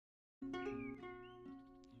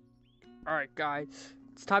Alright guys,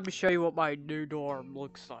 it's time to show you what my new dorm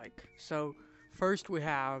looks like. So, first we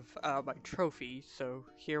have my trophy. So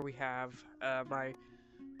here we have my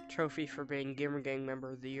trophy for being Gamer Gang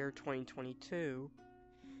Member of the Year 2022.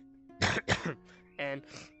 And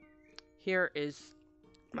here is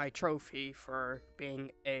my trophy for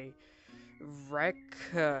being a rec,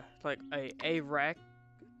 like a rec,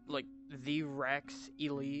 like the Rex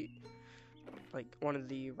Elite, like one of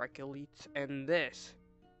the rec elites. And this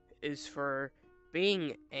is for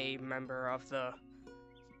being a member of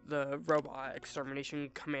the Robot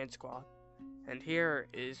Extermination Command Squad. And here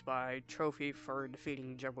is my trophy for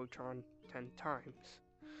defeating Jumbotron 10 times.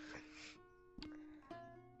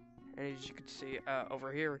 And as you can see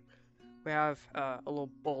over here, we have a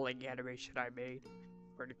little bowling animation I made.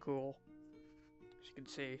 Pretty cool. As you can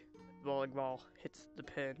see, the bowling ball hits the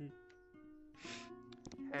pin.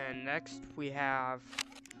 And next we have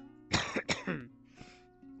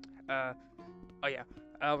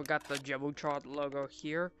we got the Jumbotron logo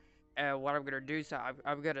here, and what I'm gonna do is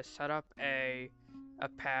I'm gonna set up a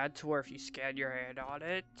pad to where if you scan your hand on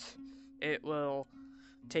it, it will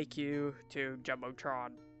take you to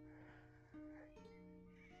Jumbotron.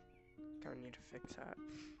 Gonna need to fix that.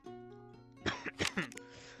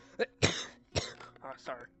 Oh,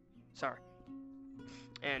 sorry.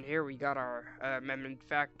 And here we got our Memond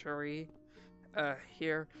factory.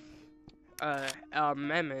 Here,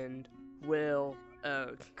 Memond will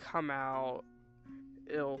come out.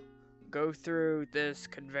 It'll go through this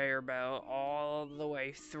conveyor belt all the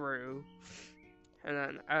way through, and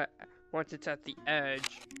then once it's at the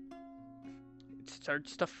edge, it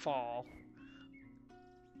starts to fall.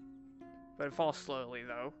 But it falls slowly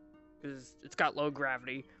though, because it's got low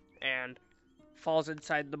gravity and falls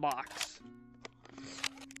inside the box.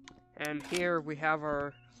 And here we have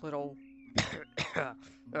our little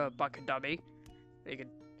bucket dummy. You can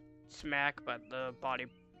smack, but the body,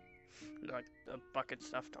 like the bucket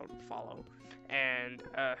stuff, don't follow. And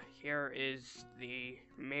here is the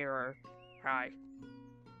mirror. Hi.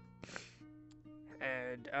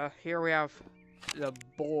 And here we have the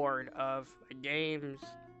board of games.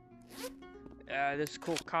 This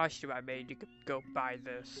cool costume I made. You could go buy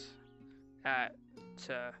this at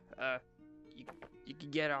you can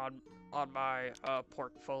get on my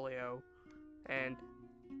portfolio. And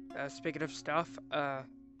speaking of stuff,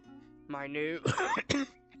 my new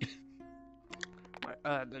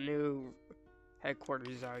the new headquarters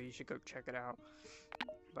is out. You should go check it out.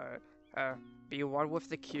 But be one with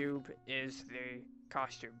the cube is the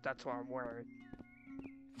costume. That's what I'm wearing.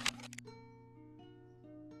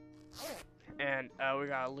 And we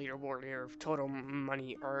got a leaderboard here of total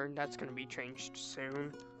money earned. That's gonna be changed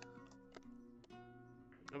soon.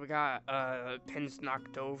 We got pins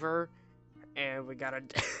knocked over, and we got a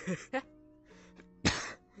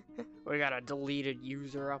we got a deleted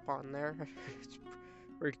user up on there. It's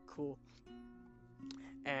pretty cool.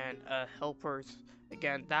 And helpers,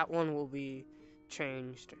 again, that one will be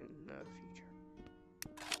changed in the future.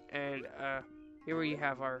 And here we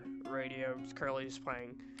have our radio. It's currently just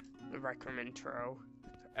playing the Rec Room intro.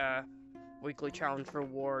 Weekly challenge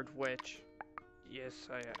reward, which yes,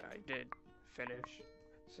 I did finish.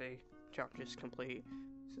 See, challenge is complete.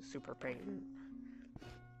 It's a super pain.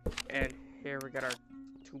 And here we got our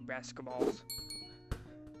 2 basketballs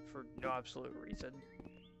for no absolute reason.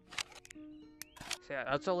 So yeah,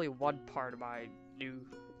 that's only one part of my new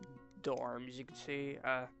dorm. As you can see,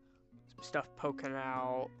 some stuff poking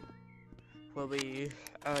out will be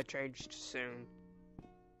changed soon.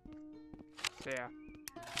 So yeah,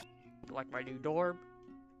 if you like my new dorm,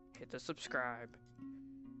 hit the subscribe.